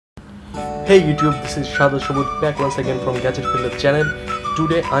Hey YouTube, this is Shada Shabut back once again from Gadget Builder channel.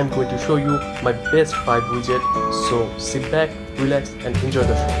 Today I'm going to show you my best 5 widgets. So sit back, relax and enjoy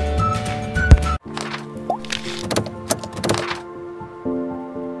the show.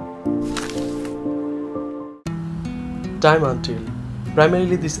 Time until.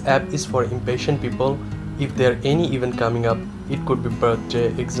 Primarily this app is for impatient people. If there any event coming up, it could be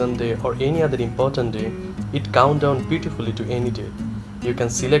birthday, exam day or any other important day, it count down beautifully to any day. You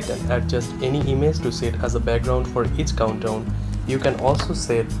can select and adjust any image to set as a background for each countdown. You can also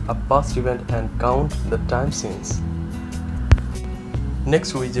set a past event and count the time since.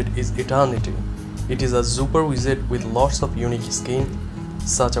 Next widget is Eternity. It is a super widget with lots of unique skin.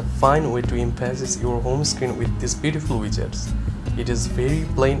 Such a fine way to emphasize your home screen with these beautiful widgets. It is very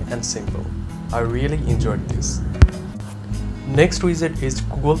plain and simple. I really enjoyed this. Next widget is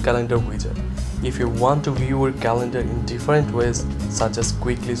Google Calendar widget. If you want to view your calendar in different ways, such as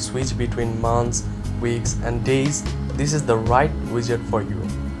quickly switch between months, weeks and days, this is the right widget for you.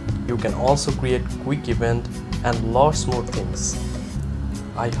 You can also create quick event and lots more things.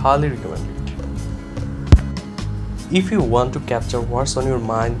 I highly recommend it. If you want to capture what's on your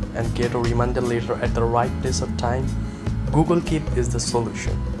mind and get a reminder later at the right place or time, Google Keep is the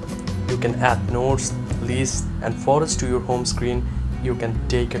solution. You can add notes, lists and photos to your home screen. You can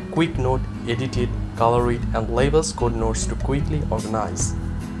take a quick note, edit it, color it and labels code notes to quickly organize.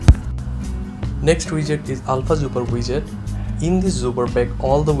 Next widget is Alpha Zooper widget. In this Zooper pack,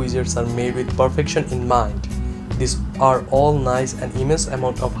 all the widgets are made with perfection in mind. These are all nice and immense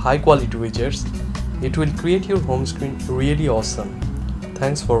amount of high quality widgets. It will create your home screen really awesome.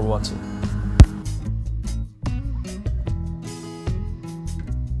 Thanks for watching.